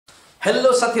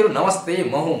Hello साथीहरु नमस्ते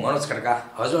म हुँ मनोज खड्का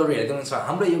हजुरहरु हेर्दै हुनुहुन्छ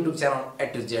हाम्रो YouTube channel A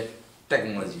to Z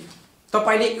technology.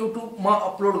 तपाईले YouTube मा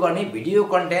अपलोड गर्ने भिडियो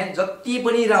कन्टेन्ट जति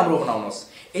पनि राम्रो बनाउनुहोस्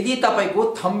यदि तपाईको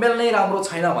थम्बनेल नै राम्रो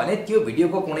छैन भने त्यो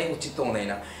भिडियोको कुनै औचित्य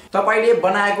हुँदैन। तपाईले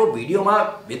बनाएको भिडियोमा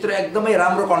भित्र एकदमै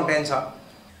राम्रो कन्टेन्ट छ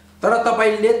तर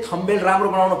तपाईले थम्बनेल राम्रो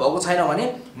बनाउनु भएको छैन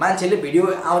भने मान्छेले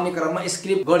भिडियो आउने क्रममा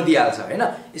स्किप गर्दिहाल्छ हैन।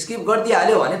 स्किप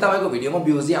गर्दिहाल्यो भने तपाईको भिडियोमा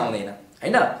भ्युज आउँदैन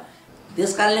हैन।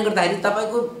 त्यसकारणले गर्दाखेरि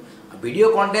तपाईको भिडियो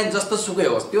कन्टेन्ट जस्तो सुकै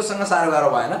होस् त्योसँग सारो गाह्रो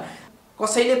भएन।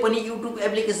 कसैले पनि YouTube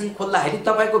एप्लिकेसन खोल्दाखेरि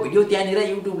तपाईको भिडियो त्यहाँनिर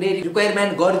YouTubeले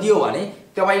रिक्वायरमेन्ट गरिदियो भने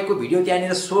तपाईको भिडियो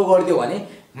त्यहाँनिर शो गरिदियो भने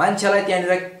मान्छेलाई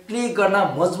त्यहाँनिर क्लिक गर्न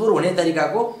मजबुर हुने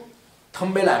तरिकाको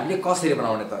थम्बनेल हामीले कसरी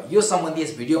बनाउने त यो सम्बन्धी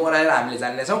यस भिडियोमा रहेर हामीले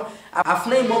जान्ने छौं।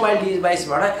 आफ्नै मोबाइल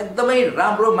डिभाइसबाट एकदमै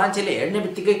राम्रो मान्छेले हेर्ने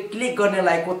बित्तिकै क्लिक गर्ने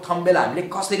लायकको थम्बनेल हामीले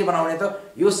कसरी बनाउने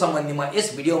त यो सम्बन्धीमा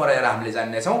यस भिडियोमा रहेर हामीले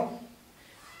जान्ने छौं।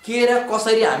 के र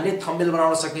कसरी हामीले थम्बनेल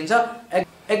बनाउन सकिन्छ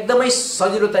एकदमै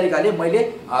सजिलो तरिकाले मैले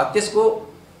त्यसको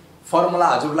फर्मुला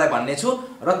हजुरलाई भन्ने छु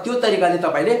र त्यो तरिकाले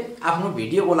तपाईले आफ्नो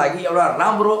भिडियोको लागि एउटा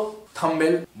राम्रो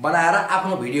थम्बनेल बनाएर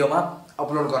आफ्नो भिडियोमा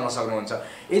अपलोड गर्न सक्नुहुन्छ।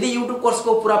 यदि YouTube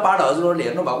कोर्सको पुरा पाठ हजुरहरुले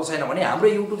हेर्नु भएको छैन भने हाम्रो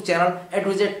YouTube channel A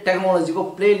to Z टेक्नोलोजीको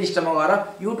प्लेलिस्टमा गएर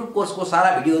YouTube कोर्सको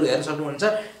सारा भिडियोहरु हेर्न सक्नुहुन्छ।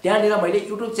 त्यहाँनिर मैले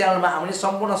YouTube च्यानलमा आउने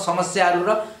सम्पूर्ण समस्याहरु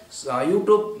र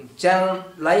YouTube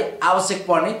च्यानललाई आवश्यक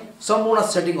पर्ने सम्पूर्ण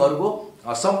सेटिङहरुको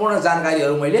सम्पूर्ण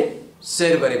जानकारीहरु मैले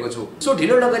शेयर गरेको छु। सो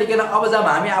ढिलो नगरिकन अब जाम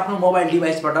हामी आफ्नो मोबाइल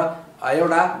डिभाइसबाट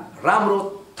एउटा राम्रो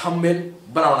थम्बनेल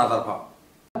बनाउनतर्फ।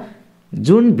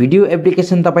 जुन भिडियो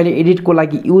एप्लिकेसन तपाईले एडिटको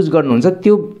लागि युज गर्नुहुन्छ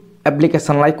त्यो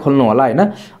एप्लिकेसनलाई खोल्नु होला हैन।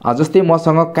 जस्तै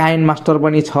मसँग काइन मास्टर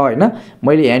पनि छ हैन।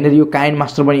 मैले यहाँनिर यो काइन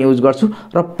मास्टर पनि युज गर्छु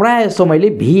र प्राय जसो मैले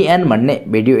VN भन्ने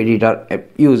भिडियो एडिटर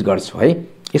युज गर्छु है।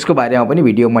 यसको बारेमा पनि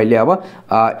भिडियो मैले अब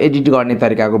एडिट गर्ने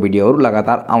तरिकाको भिडियोहरु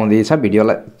लगातार आउँदै छ।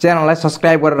 भिडियोलाई च्यानललाई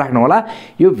सब्स्क्राइब गरेर राख्नु होला।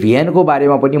 यो VN को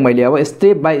बारेमा पनि मैले अब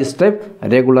step by step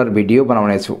regular video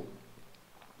बनाउने छु।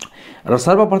 र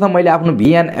सर्वप्रथम मैले आफ्नो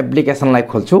VN एप्लिकेसनलाई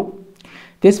खोल्छु।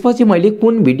 त्यसपछि मैले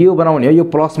कुन भिडियो बनाउने हो यो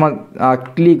प्लसमा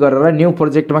क्लिक गरेर न्यू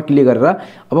प्रोजेक्टमा क्लिक गरेर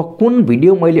अब कुन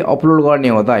भिडियो मैले अपलोड गर्ने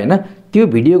हो त हैन त्यो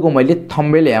भिडियोको मैले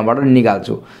थम्बनेल यहाँबाट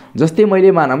निकाल्छु। जस्तै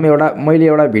मैले मानौं मैले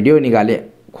एउटा भिडियो निकाले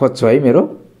खोज्छु है मेरो।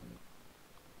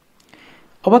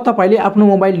 अब तपाईले आफ्नो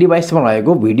मोबाइल डिभाइसमा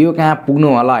रहेको भिडियो कहाँ पुग्नु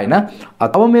होला हैन।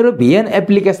 अब मेरो VN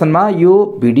एप्लिकेसनमा यो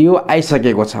भिडियो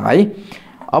आइसकेको छ है।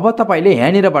 अब तपाईले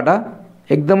यहाँनिरबाट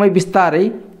एकदमै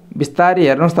बिस्तारै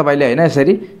हेर्नुस् तपाईले हैन।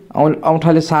 यसरी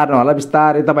औंठाले सार्नु होला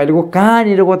बिस्तारै। तपाईलेको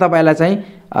कहाँनिरको तपाईलाई चाहिँ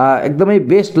एकदमै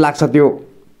बेस्ट लाग्छ त्यो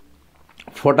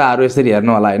फोटोहरु यसरी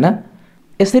हेर्नु होला हैन।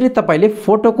 यसरी तपाईले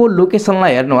फोटोको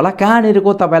लोकेसनलाई हेर्नु होला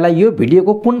कहाँनिरको तपाईलाई यो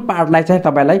भिडियोको कुन पार्टलाई चाहिँ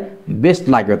तपाईलाई बेस्ट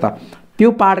लाग्यो त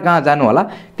त्यो पार्ट कहाँ जानु होला।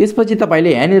 त्यसपछि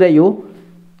तपाईले यहाँनिर यो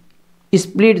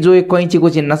स्प्लिट जो कैंचीको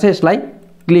चिन्ह छ यसलाई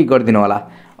क्लिक गरिदिनु होला।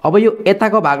 अब यो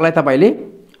यताको भागलाई तपाईले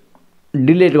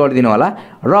डिलिट गरिदिनु होला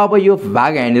र अब यो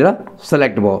भाग यहाँनिर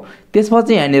सिलेक्ट भयो।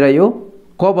 त्यसपछि यहाँनिर यो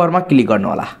कभरमा क्लिक गर्नु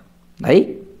होला है।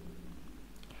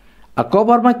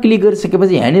 कभरमा क्लिक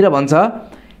गरिसकेपछि यहाँनिर भन्छ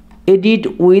एडिट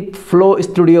विथ फ्लो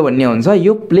स्टुडियो भन्ने हुन्छ।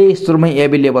 यो प्ले स्टोरमै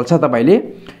अवेलेबल छ। तपाईले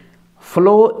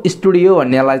फ्लो स्टुडियो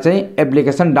भन्नेलाई चाहिँ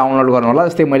एप्लिकेसन डाउनलोड गर्नु होला।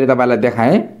 जस्तै मैले तपाईलाई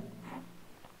देखाएँ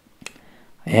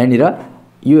यहाँनिर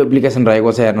यो एप्लिकेसन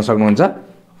रहेको छ हेर्न सक्नुहुन्छ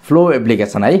फ्लो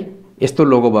एप्लिकेसन है। यस्तो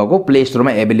लोगो भएको प्ले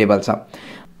स्टोरमा अवेलेबल छ।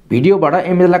 भिडियोबाट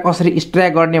इमेजलाई कसरी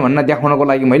एक्सट्र्याक्ट गर्ने भन्न देखाउनको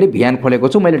लागि मैले VN खोलेको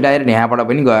छु। मैले डाइरेक्ट यहाँबाट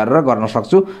पनि गएर गर्न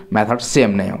सक्छु। मेथड सेम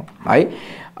नै हो है।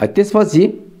 त्यसपछि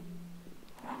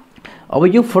अब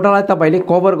यो फोटोलाई तपाईले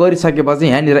कभर गरिसकेपछि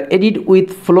यहाँनिर एडिट विथ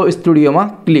फ्लो स्टुडियोमा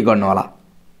क्लिक गर्नु होला।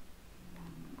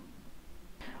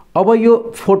 अब यो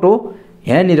फोटो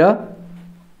यहाँनिर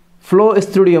फ्लो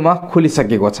स्टुडियोमा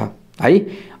खुलिसकेको छ है।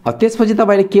 त्यसपछि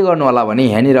तपाईले के गर्नु होला भने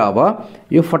यहाँनिर अब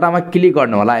यो फोटोमा क्लिक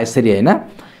गर्नु होला यसरी हैन।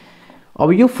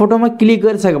 अब यो फोटोमा क्लिक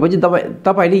गरिसकेपछि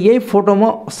तपाईले यही फोटोमा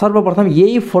सर्वप्रथम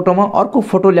यही फोटोमा अर्को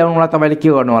फोटो ल्याउनलाई तपाईले के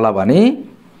गर्नु होला भने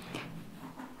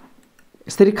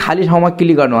यसरी खाली ठाउँमा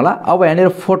क्लिक गर्नु होला। अब यहाँनिर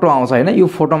फोटो आउँछ हैन। यो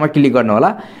फोटोमा क्लिक गर्नु होला।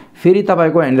 फेरि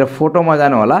तपाईको यहाँनिर फोटोमा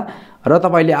जानु होला र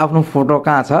तपाईले आफ्नो फोटो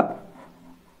कहाँ छ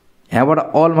यहाँबाट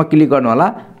अलमा क्लिक गर्नु होला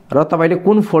र तपाईले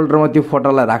कुन फोल्डरमा त्यो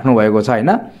फोटोलाई राख्नु भएको छ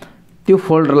हैन त्यो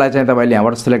फोल्डरलाई चाहिँ तपाईले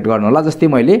यहाँबाट सिलेक्ट गर्नु होला। जस्तै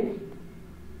मैले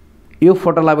यो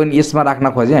फोटोलाई पनि यसमा राख्न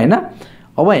खोजे हैन।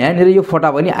 अब यहाँनिर यो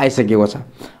फोटो पनि आइसकेको छ।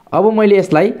 अब मैले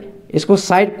यसलाई यसको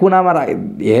साइड कुनामा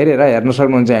हेरेर हेर्न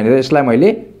सक्नुहुन्छ। यहाँनिर यसलाई मैले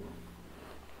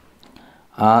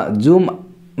जुम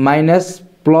माइनस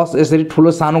प्लस यसरी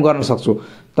ठुलो सानो गर्न सक्छु।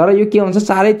 तर यो के हुन्छ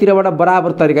चारैतिरबाट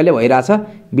बराबर तरिकाले भइराछ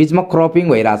बीचमा क्रपिङ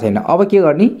भइराछ हैन। अब के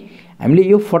गर्ने हामीले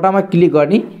यो फोटोमा क्लिक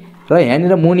गर्ने र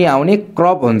यहाँनिर मुनि आउने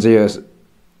क्रप हुन्छ।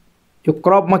 यो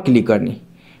क्रपमा क्लिक गर्ने।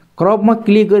 क्रपमा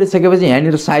क्लिक गरिसकेपछि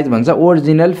यहाँनिर साइज भन्छ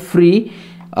ओरिजिनल फ्री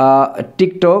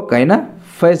टिकटक हैन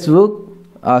फेसबुक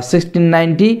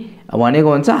 1690 भनेको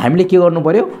हुन्छ। हामीले के गर्नु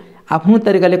पर्यो आफ्नो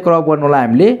तरिकाले क्रप गर्नुलाई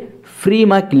हामीले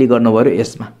फ्रीमा क्लिक गर्नु पर्यो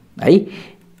यसमा है।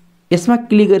 यसमा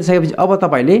क्लिक गरिसकेपछि अब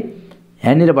तपाईले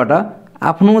यहाँनिरबाट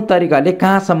आफ्नो तरिकाले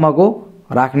कहाँसम्मको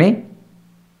राख्ने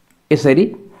यसरी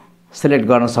सिलेक्ट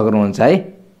गर्न सक्नुहुन्छ है।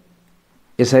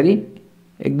 यसरी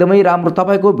एकदमै राम्रो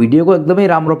तपाईको भिडियोको एकदमै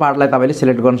राम्रो पार्टलाई तपाईले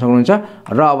सिलेक्ट गर्न सक्नुहुन्छ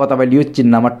र अब तपाईले यो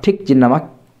चिन्हमा ठिक चिन्हमा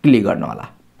क्लिक गर्नु होला।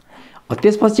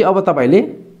 त्यसपछि अब तपाईले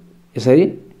यसरी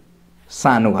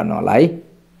सानो गर्नु होला है।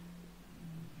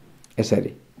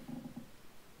 यसरी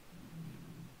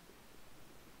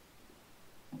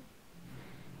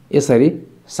यसरी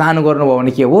सानो गर्नुभयो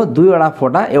भने के हो दुईवटा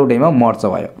फोटा एउटैमा मर्च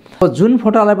भयो। जुन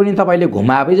फोटालाई पनि तपाईले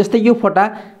घुमाए जस्तै यो फोटा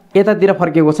यतातिर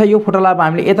फर्केको छ यो फोटालाई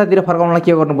हामीले यतातिर फर्काउनलाई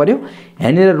के गर्नु पर्यो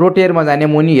यहाँनिर रोटेरमा जाने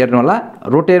मुनि हेर्नु होला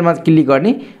रोटेरमा क्लिक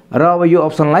गर्ने र अब यो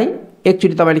अप्सनलाई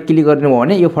एकचोटी तपाईले क्लिक गर्नुभयो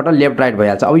भने यो फोटो लेफ्ट राइट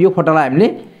भइहाल्छ। अब यो फोटोलाई हामीले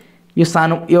यो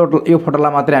सानो यो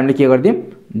फोटोलाई मात्रै हामीले के गर्दिम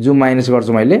जुम माइनस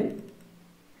गर्छु मैले।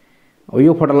 अब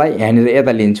यो फोटोलाई यहाँनिर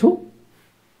यता लिन्छु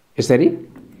यसरी।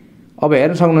 अब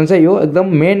हेर्न सक्नुहुन्छ यो एकदम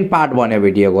मेन पार्ट बन्यो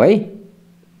भिडियोको है।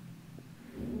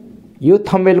 यो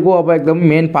थम्बनेलको अब एकदम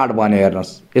मेन पार्ट बन्यो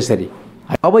हेर्नुस् यसरी।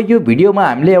 अब यो भिडियोमा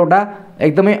हामीले एउटा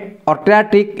एकदमै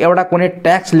अट्र्याक्टिभ एउटा कुनै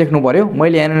ट्याक्स लेख्नु पर्यो।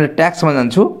 मैले यहाँनिर ट्याक्समा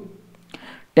जान्छु।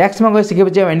 ट्याक्समा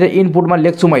गइसकेपछि यहाँनिर इनपुटमा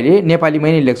लेख्छु मैले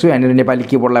नेपालीमै नै लेख्छु। यहाँनिर नेपाली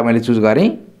किबोर्डलाई मैले चुज गरेँ।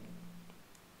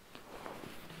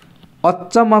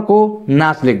 अच्चमको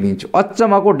नाच लेखिदिन्छु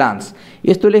अच्चमको डान्स।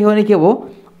 यस्तो लेख्यो भने के हो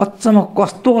अच्चम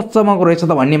कस्तो अच्चमको रहेछ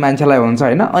त भन्ने मान्छेलाई हुन्छ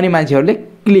हैन। अनि मान्छेहरूले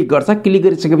क्लिक गर्छ। क्लिक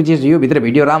गरिसकेपछि यो भित्र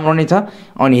भिडियो राम्रो नै छ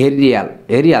अनि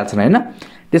हेरिहाल्छन् हैन।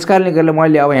 त्यसकारणले गर्दा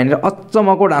मैले अब यहाँनिर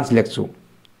अच्चमको डान्स लेख्छु।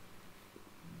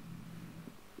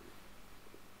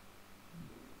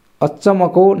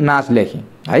 अच्चमको नाच लेखेँ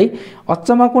है।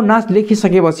 अच्चमको नाच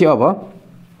लेखिसकेपछि अब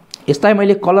यसलाई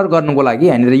मैले कलर गर्नुको लागि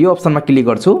यहाँनिर यो अप्सनमा क्लिक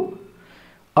गर्छु।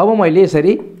 अब मैले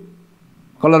यसरी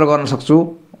कलर गर्न सक्छु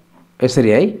यसरी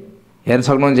है। हेर्न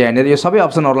सक्नुहुन्छ यहाँनिर यो सबै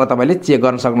अप्सनहरूलाई तपाईले चेक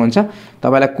गर्न सक्नुहुन्छ।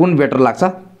 तपाईलाई कुन बेटर लाग्छ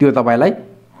त्यो तपाईलाई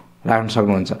राख्न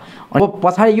सक्नुहुन्छ। अब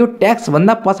पछाडी यो ट्याक्स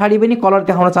भन्दा पछाडी पनि कलर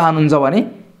देखाउन चाहनुहुन्छ भने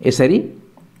यसरी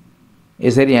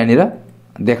यसरी यहाँनिर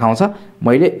देखाउँछ।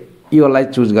 मैले योलाई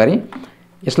चुज गरेँ।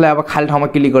 यसलाई अब खाली ठाउँमा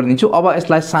क्लिक गरिदिन्छु। अब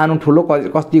यसलाई सानो ठुलो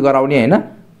कति गराउने हैन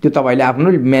त्यो तपाईले आफ्नो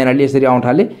म्यानुअली यसरी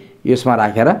औँठाले यसमा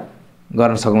राखेर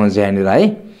गर्न सक्नुहुन्छ यहाँनिर है।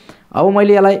 अब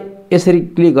मैले यसलाई यसरी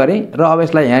क्लिक गरेँ र अब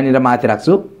यसलाई यहाँनिर माथि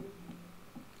राख्छु।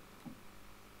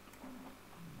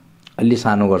 अलि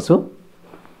सानो गर्छु।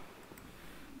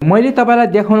 मैले तपाईलाई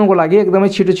देखाउनको लागि एकदमै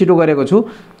छिटो छिटो गरेको छु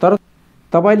तर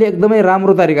तपाईले एकदमै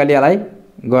राम्रो तरिकाले यसलाई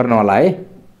गर्नु होला है।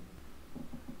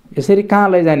 यसरी कहाँ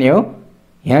लैजाने हो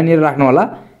यहाँनिर राख्नु होला।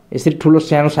 यसरी ठुलो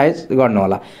सानो साइज गर्नु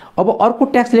होला। अब अर्को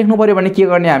ट्याक्स लेख्नु पर्यो भने के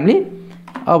गर्ने हामीले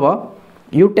अब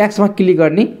यो ट्याक्समा क्लिक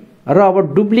गर्ने र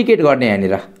अब डुप्लिकेट गर्ने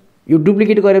यहाँनिर। यो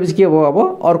डुप्लिकेट गरेपछि के भयो अब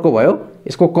अर्को भयो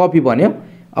यसको कपी बन्यो।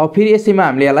 अब फेरि यसैमा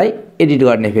हामीले यसलाई एडिट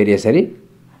गर्ने फेरि यसरी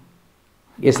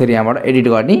यसरी यहाँबाट एडिट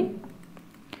गर्ने।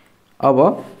 अब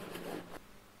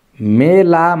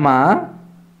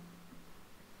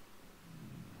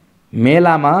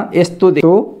मेलामा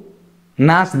यस्तो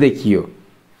नाच देखियो।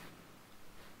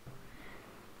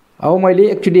 अब मैले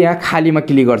एकचोटि यहाँ खालीमा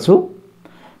क्लिक गर्छु।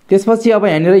 त्यसपछि अब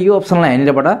यहाँनिर यो अप्सनलाई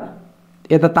यहाँनिरबाट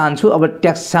यता तान्छु। अब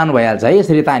ट्याक्स सानो भइहाल्छ है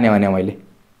यसरी तान्यो भने मैले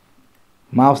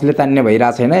माउसले तान्ने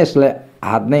भइरहेको छैन यसलाई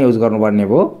हात नै युज गर्नुपर्ने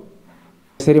भयो।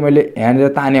 यसरी मैले यहाँनिर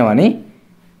तान्यो भने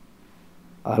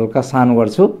हल्का सानो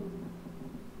गर्छु।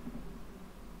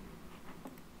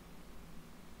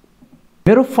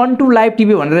 मेरो फन टु लाइभ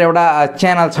टिभी भनेर एउटा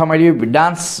च्यानल छ। मैले यो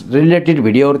डान्स रिलेटेड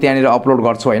भिडियोहरु त्यहाँनिर अपलोड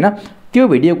गर्छु हैन। त्यो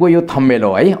भिडियोको यो थम्बनेल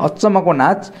हो है अच्चमको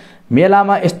नाच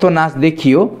मेलामा यस्तो नाच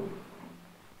देखियो।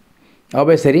 अब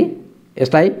यसरी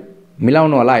यसलाई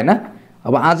मिलाउनु होला हैन।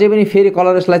 अब अझै पनि फेरि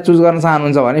कलर यसलाई चुज गर्न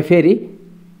चाहनुहुन्छ भने फेरि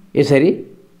यसरी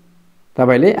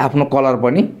तपाईले आफ्नो कलर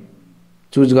पनि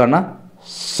चुज गर्न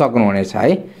सक्नुहुनेछ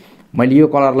है। मैले यो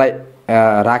कलरलाई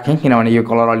राखेँ किनभने यो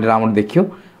कलर अलि राम्रो देखियो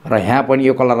र यहाँ पनि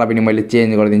यो कलरलाई पनि मैले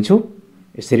चेन्ज गरिदिन्छु।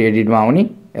 यसरी एडिटमा आउने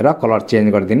र कलर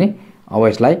चेन्ज गरिदिने। अब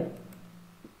यसलाई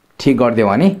ठीक गरिदियो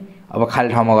भने अब खाली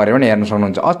ठाउँमा गऱ्यो भने हेर्न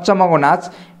सक्नुहुन्छ अच्चमको नाच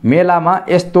मेलामा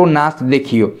यस्तो नाच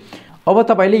देखियो। अब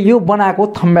तपाईले यो बनाएको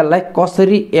थम्बनेललाई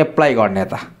कसरी एप्लाई गर्ने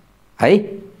त है।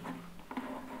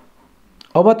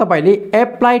 अब तपाईले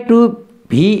एप्लाई टु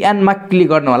VN मा क्लिक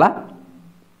गर्नु होला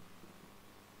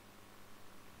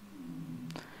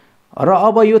र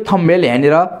अब यो थम्बनेल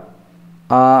यहाँनिर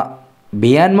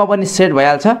VN मा पनि सेट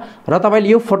भइहाल्छ र तपाईले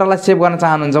यो फोटोलाई सेभ गर्न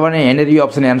चाहनुहुन्छ भने यहाँनिर यो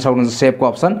अप्सन हेर्न सक्नुहुन्छ सेभको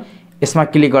अप्सन। यसमा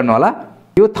क्लिक गर्नु होला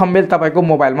यो थम्बनेल तपाईको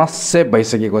मोबाइलमा सेभ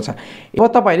भइसकेको छ। अब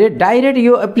तपाईले डाइरेक्ट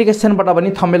यो एप्लिकेसनबाट पनि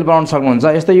थम्बनेल बनाउन सक्नुहुन्छ।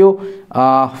 यस्तो यो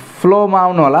फ्लोमा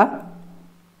आउनु होला।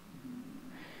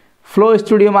 फ्लो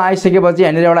स्टुडियोमा आइसकेपछि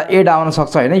यहाँनिर एउटा एड आउन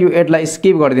सक्छ हैन, यो एडलाई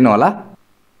स्किप गरिदिनु होला।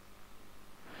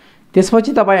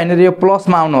 त्यसपछि तपाईँ यहाँनिर यो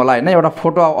प्लसमा आउनु होला हैन, एउटा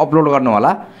फोटो अपलोड गर्नु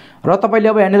होला र तपाईले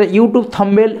अब यहाँनिर युट्युब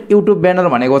थम्बनेल युट्युब ब्यानर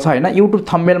भनेको छ हैन, युट्युब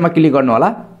थम्बनेलमा क्लिक गर्नु होला।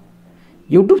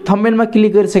 युट्युब थम्बनेलमा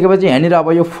क्लिक गरिसकेपछि यहाँनिर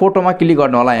अब यो फोटोमा क्लिक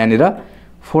गर्नु होला। यहाँनिर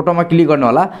फोटोमा क्लिक गर्नु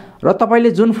होला र तपाईले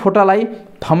जुन फोटोलाई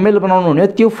थम्बनेल बनाउनु हुने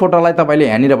त्यो फोटोलाई तपाईले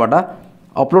यहाँनिरबाट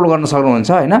अपलोड गर्न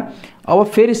सक्नुहुन्छ हैन। अब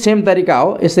फेरि सेम तरिका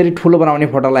हो, यसरी ठुलो बनाउने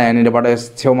फोटोलाई यहाँनिरबाट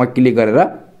छेउमा क्लिक गरेर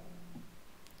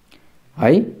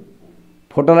है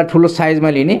फोटोलाई ठुलो साइजमा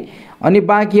लिने अनि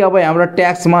बाँकी अब हाम्रो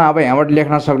ट्याक्समा अब यहाँबाट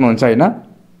लेख्न सक्नुहुन्छ हैन।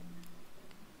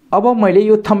 अब मैले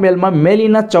यो थम्बनेलमा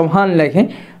मेलिना चौहान लेखेँ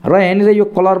र यहाँनिर यो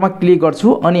कलरमा क्लिक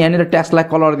गर्छु अनि यहाँनिर ट्याक्सलाई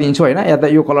कलर दिन्छु हैन, या त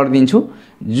यो कलर दिन्छु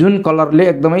जुन कलरले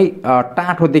एकदमै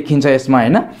टाठो देखिन्छ यसमा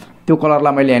हैन, त्यो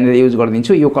कलरलाई मैले यहाँनिर युज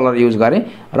गरिदिन्छु। यो कलर युज गरेँ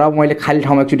र अब मैले खाली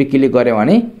ठाउँमा एकचोटि क्लिक गरेँ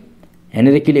भने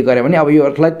यहाँनिर क्लिक गरेँ भने अब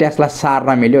योलाई ट्याक्सलाई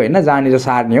सार्न मिल्यो हैन, जहाँनिर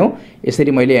सार्ने हो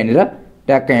यसरी मैले यहाँनिर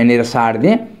ट्याक्क यहाँनिर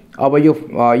सार्दिएँ। अब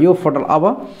यो फोटो अब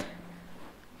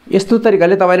यस्तो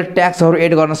तरिकाले तपाईले ट्याक्सहरू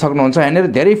एड गर्न सक्नुहुन्छ। यहाँनिर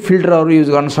धेरै फिल्टरहरू युज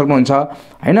गर्न सक्नुहुन्छ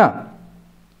हैन।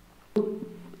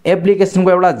 एप्लिकेसनको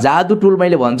एउटा जादु टुल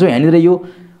मैले भन्छु, यहाँनिर यो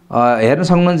हेर्न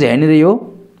सक्नुहुन्छ। यहाँनिर यो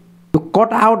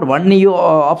कट आउट भन्ने यो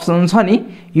अप्सन छ नि,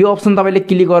 यो अप्सन तपाईले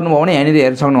क्लिक गर्नुभयो भने यहाँनिर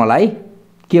हेर्न सक्नु होला है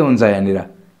के हुन्छ। यहाँनिर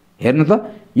हेर्नु त,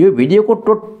 यो भिडियोको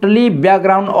टोटली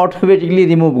ब्याकग्राउन्ड अटोमेटिकली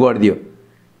रिमुभ गरिदियो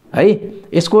है।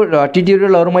 यसको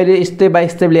ट्युटोरियलहरू मैले स्टेप बाई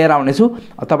स्टेप लिएर आउनेछु,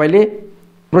 तपाईले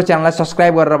हाम्रो च्यानललाई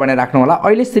सब्स्क्राइब गरेर भने राख्नु होला।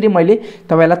 अहिलेसरी मैले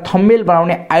तपाईलाई थम्बनेल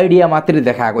बनाउने आइडिया मात्रै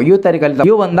देखाएको, यो तरिकाले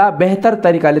यो भन्दा बेहतर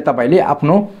तरिकाले तपाईले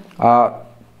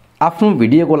आफ्नो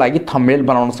भिडियोको लागि थम्बनेल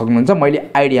बनाउन सक्नुहुन्छ।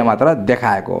 मैले आइडिया मात्र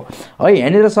देखाएको है।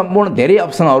 यहाँनिर सम्पूर्ण धेरै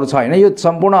अप्सनहरू छ हैन, यो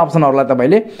सम्पूर्ण अप्सनहरूलाई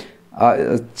तपाईले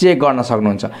चेक गर्न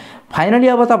सक्नुहुन्छ। फाइनली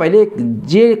अब तपाईले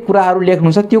जे कुराहरू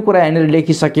लेख्नुहुन्छ त्यो कुरा यहाँनिर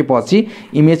लेखिसकेपछि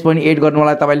इमेज पनि एड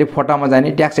गर्नुलाई तपाईले फोटोमा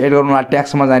जाने, ट्याक्स एड गर्नुलाई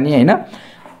ट्याक्समा जाने हैन।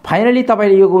 फाइनली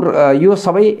तपाईले यो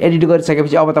सबै एडिट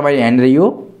गरिसकेपछि अब तपाईले यहाँनिर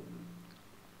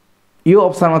यो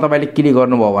अप्सनमा तपाईले क्लिक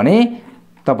गर्नुभयो भने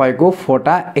तपाईको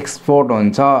फोटो एक्सपोर्ट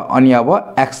हुन्छ। अनि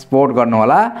अब एक्सपोर्ट गर्नु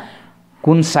होला,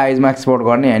 कुन साइजमा एक्सपोर्ट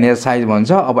गर्ने यहाँनिर साइज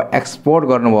भन्छ। अब एक्सपोर्ट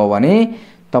गर्नुभयो भने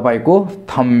तपाईको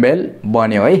थम्बनेल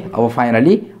बन्यो है। अब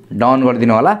फाइनली डाउन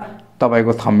गरिदिनु होला,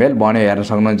 तपाईको थम्बनेल बन्यो। हेर्न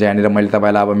सक्नुहुन्छ यहाँनिर मैले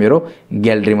तपाईलाई अब मेरो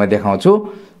ग्यालेरीमा देखाउँछु,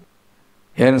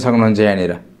 हेर्न सक्नुहुन्छ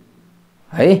यहाँनिर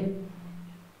है।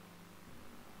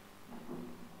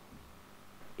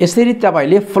 यसरी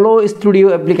तपाईले फ्लो स्टुडियो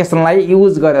एप्लिकेसनलाई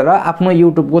युज गरेर आफ्नो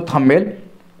युट्युबको थम्बनेल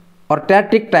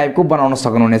अर्ट्याटिक टाइपको बनाउन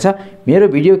सक्नुहुनेछ। मेरो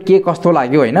भिडियो के कस्तो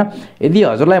लाग्यो हैन, यदि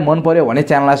हजुरलाई मन पर्यो भने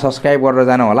च्यानललाई सब्स्क्राइब गरेर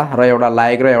जानु होला र एउटा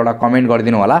लाइक र एउटा कमेन्ट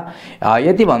गरिदिनु होला।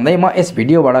 यति भन्दै म यस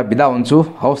भिडियोबाट बिदा हुन्छु।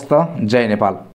 हवस् त, जय नेपाल।